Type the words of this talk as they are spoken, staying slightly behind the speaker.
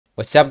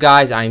What's up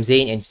guys, I'm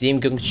Zain and today I'm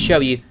going to show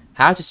you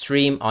how to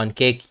stream on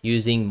Kick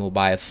using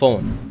mobile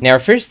phone. Now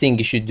first thing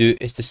you should do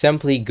is to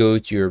simply go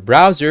to your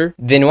browser.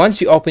 Then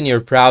once you open your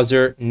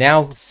browser,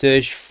 now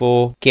search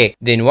for Kick.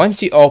 Then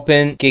once you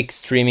open Kick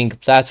streaming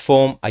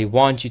platform, I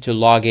want you to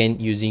log in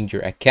using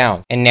your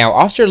account. And now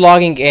after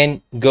logging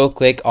in, go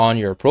click on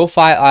your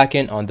profile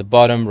icon on the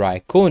bottom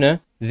right corner.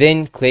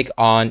 Then click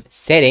on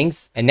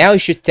settings and now you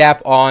should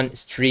tap on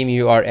stream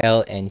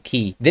URL and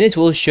key. Then it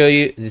will show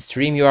you the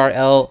stream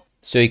URL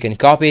so you can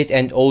copy it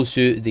and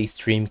also the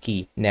stream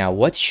key. Now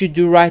what you should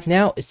do right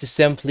now is to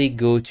simply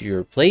go to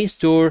your Play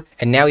Store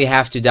and now you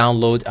have to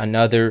download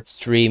another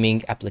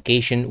streaming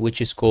application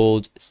which is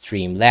called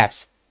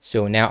Streamlabs.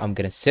 So now I'm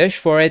gonna search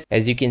for it.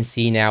 As you can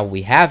see now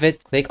we have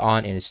it. Click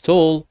on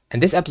install.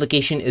 And this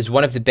application is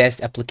one of the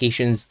best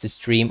applications to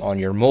stream on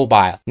your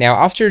mobile. Now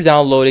after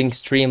downloading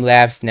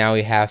Streamlabs, now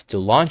you have to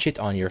launch it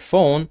on your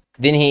phone.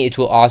 Then here it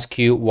will ask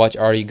you what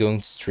are you going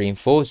to stream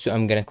for. So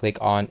I'm gonna click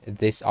on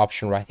this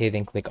option right here,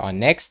 then click on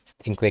next,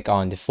 then click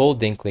on default,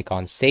 then click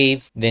on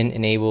save, then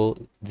enable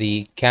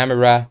the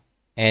camera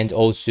and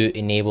also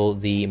enable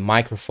the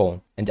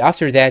microphone. And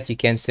after that you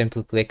can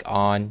simply click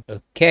on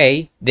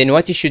OK. Then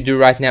what you should do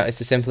right now is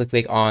to simply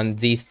click on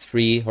these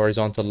three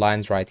horizontal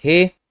lines right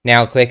here.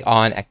 Now click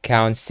on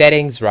account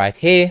settings right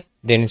here.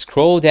 Then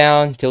scroll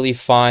down till you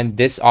find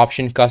this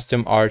option,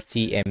 custom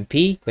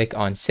RTMP. Click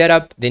on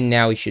setup. Then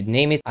now you should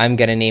name it. I'm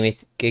gonna name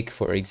it Kick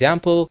for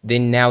example.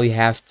 Then now you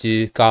have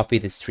to copy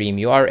the stream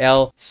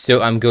URL.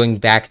 So I'm going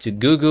back to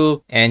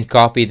Google and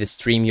copy the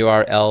stream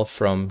URL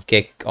from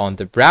Kick on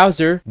the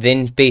browser.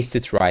 Then paste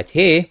it right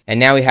here. And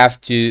now we have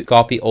to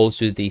copy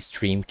also the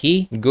stream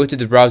key. Go to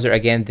the browser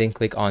again, then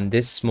click on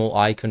this small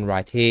icon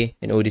right here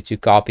in order to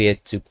copy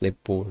it to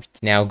clipboard.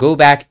 Now go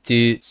back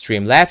to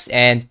Streamlabs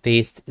and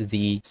paste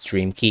the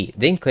stream key.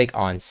 Then click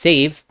on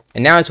save.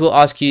 And now it will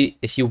ask you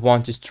if you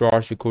want to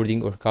start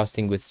recording or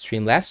casting with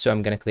Streamlabs. So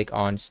I'm going to click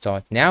on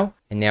start now.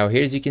 And now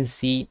here as you can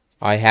see,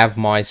 I have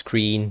my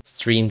screen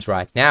streamed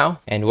right now.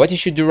 And what you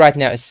should do right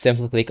now is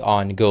simply click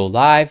on go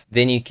live.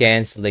 Then you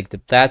can select the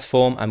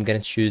platform. I'm going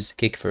to choose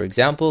Kick for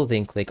example,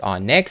 then click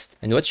on next.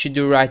 And what you should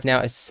do right now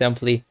is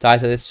simply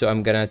title it. So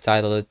I'm going to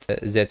title it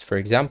Z for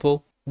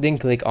example. Then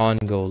click on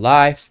go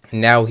live.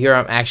 And now here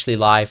I'm actually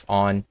live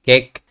on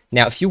Kick.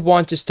 Now if you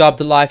want to stop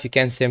the live, you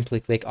can simply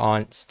click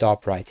on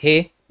stop right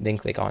here. Then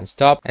click on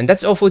stop. And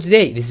that's all for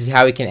today. This is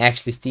how you can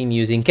actually stream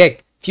using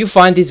Kick. If you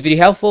find this video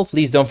helpful,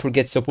 please don't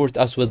forget to support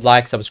us with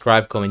like,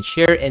 subscribe, comment,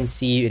 share, and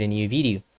see you in a new video.